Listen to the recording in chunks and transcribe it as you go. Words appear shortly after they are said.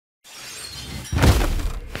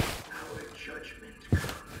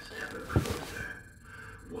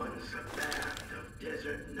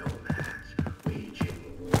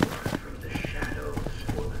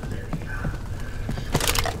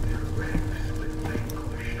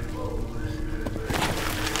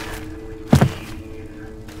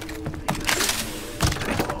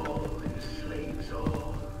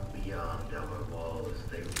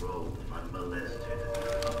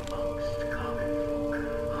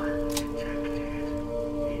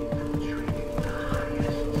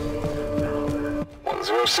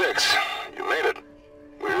06, you made it.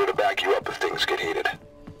 We're here to back you up if things get heated.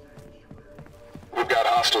 We've got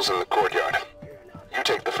hostiles in the courtyard. You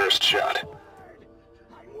take the first shot.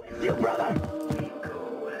 Your brother. We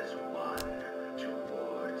go as one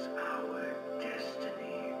towards our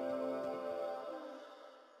destiny.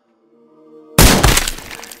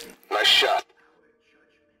 Nice shot.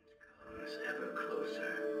 Our judgment comes ever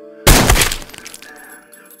closer. A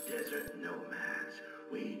land of desert nomads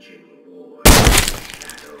waging war in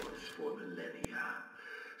shadows for millennia,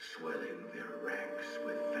 swelling their ranks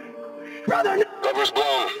with vanquished. Brother, no! Cover's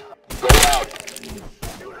blown. Go out.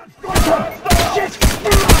 Shit!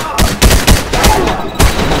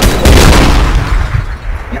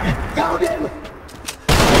 Found him!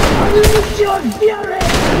 Unleash your fury!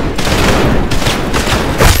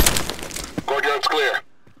 Courtyard's clear.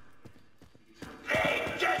 They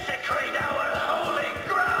desecrate our holy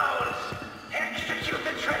grounds! Execute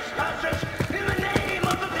the trespassers in the name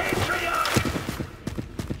of the Patriarch!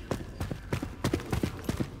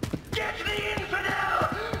 Get the infidel!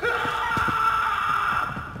 Ah!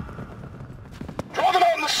 Draw them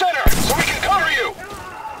out in the center so we can cover you.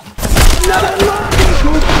 Another line!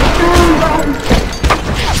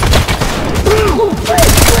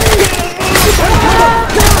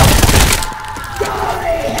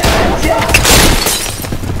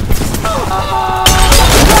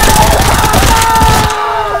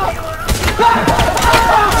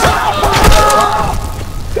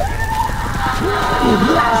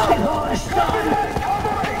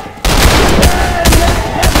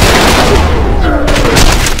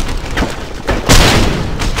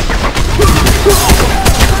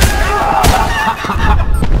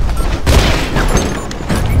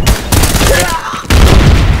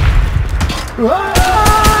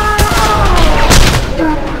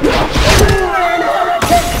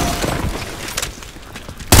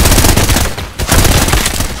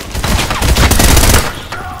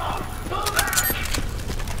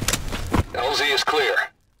 LZ is clear.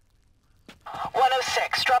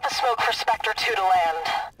 106, drop a smoke for Spectre 2 to land.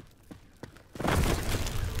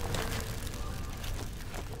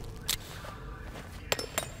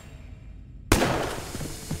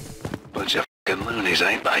 Bunch of f***ing loonies,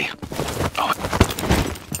 ain't they? Oh,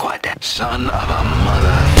 quite that son of a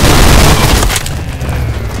mother.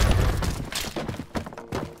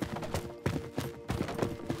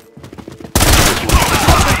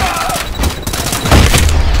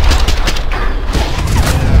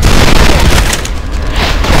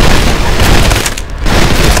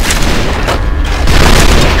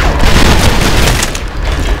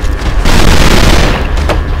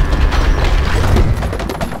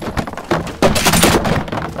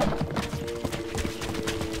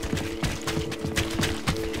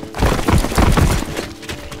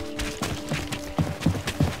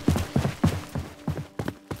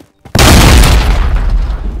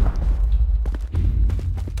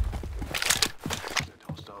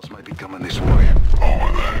 Coming this way.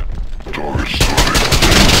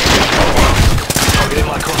 Target in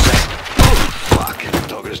my contact. Oh, fuck.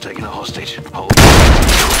 Target is taking a hostage. Hold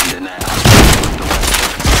on. Now.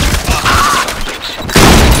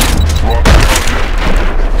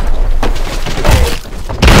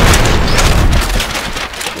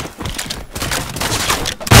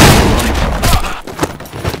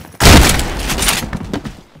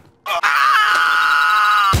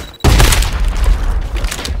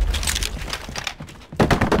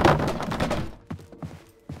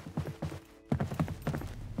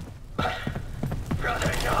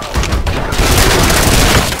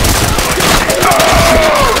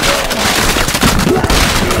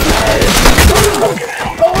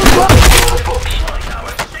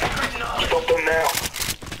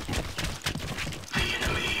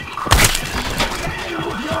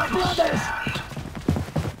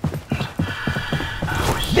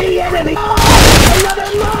 The enemy! Oh, another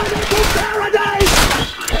line into paradise!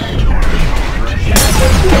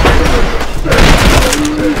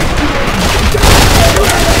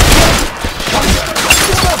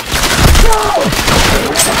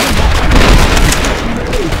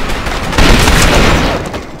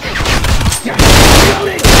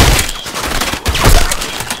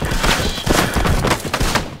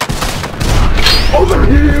 Over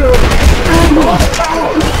here!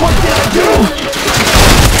 What did I do?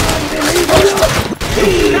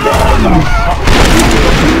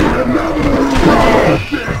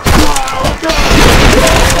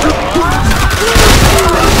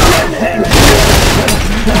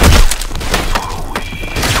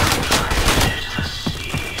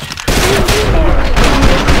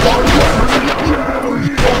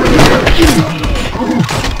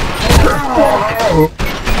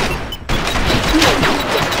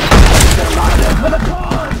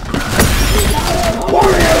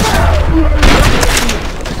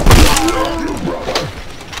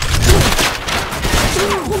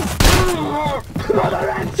 Brother,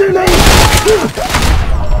 answer me!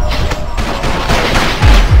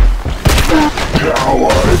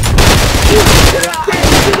 Coward!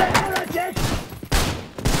 Answer the heretic!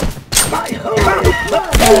 My holy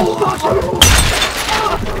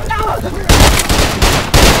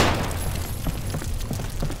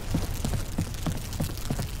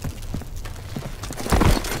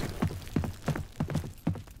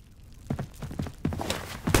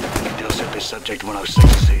Still set this subject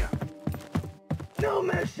 106 is here. No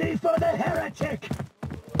mercy for the heretic!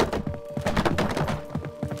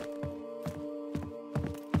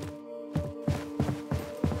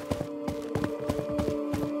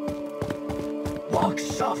 Walk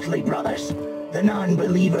softly, brothers. The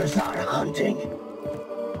non-believers are hunting.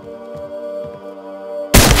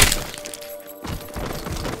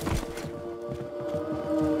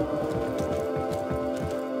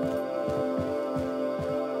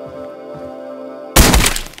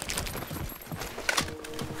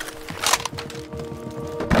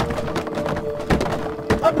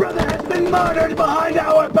 A brother has been murdered behind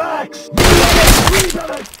our backs! Free,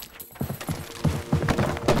 brothers!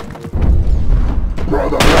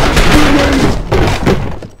 Brother,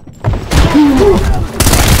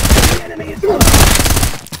 the enemy is close!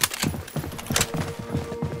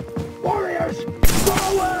 Warriors,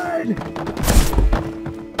 forward!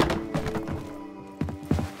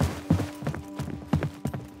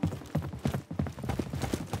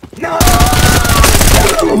 No!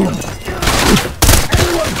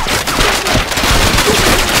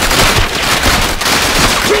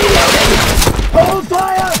 Hold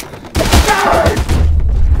fire!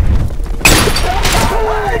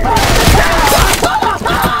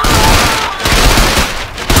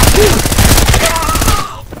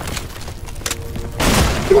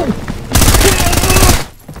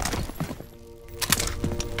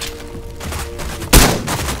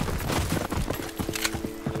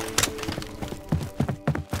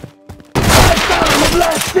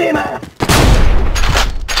 Blasphemer!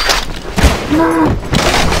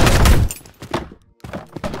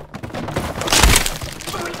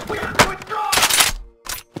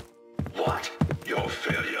 What? Your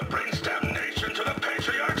failure brings damnation to the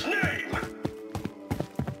Patriarch's name!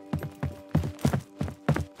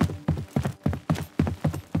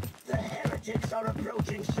 The heretics are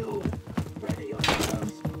approaching soon. Ready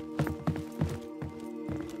yourselves.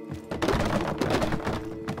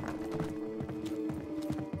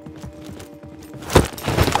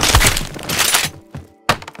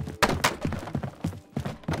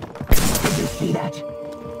 Did you see that?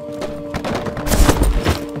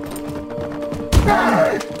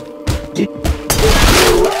 Did you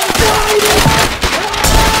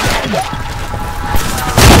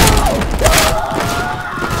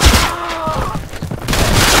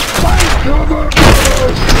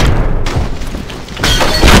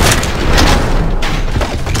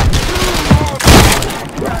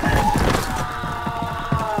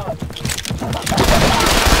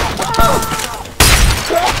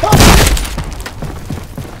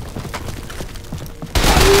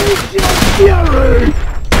Fury!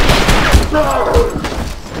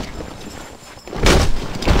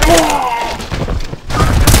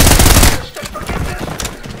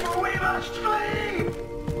 We must flee!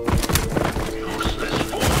 Useless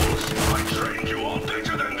fools! I trained you all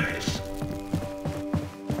better than this!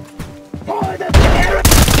 For the terror!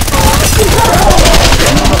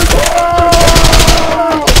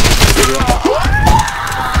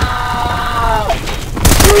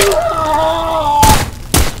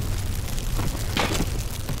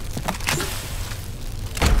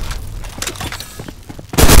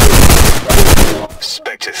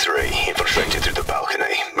 Spectre 3, infiltrated through the balcony.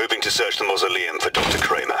 Moving to search the mausoleum for Dr.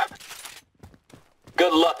 Kramer.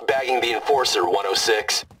 Good luck bagging the Enforcer,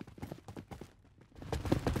 106.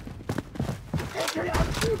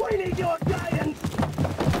 Patriarch, we need your guidance!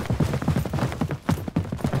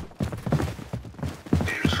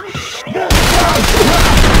 Intruders are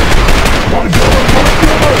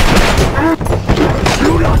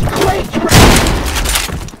Do not quake!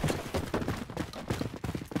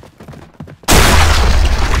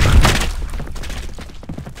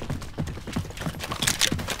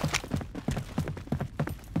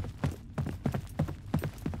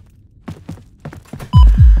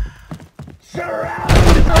 Surround!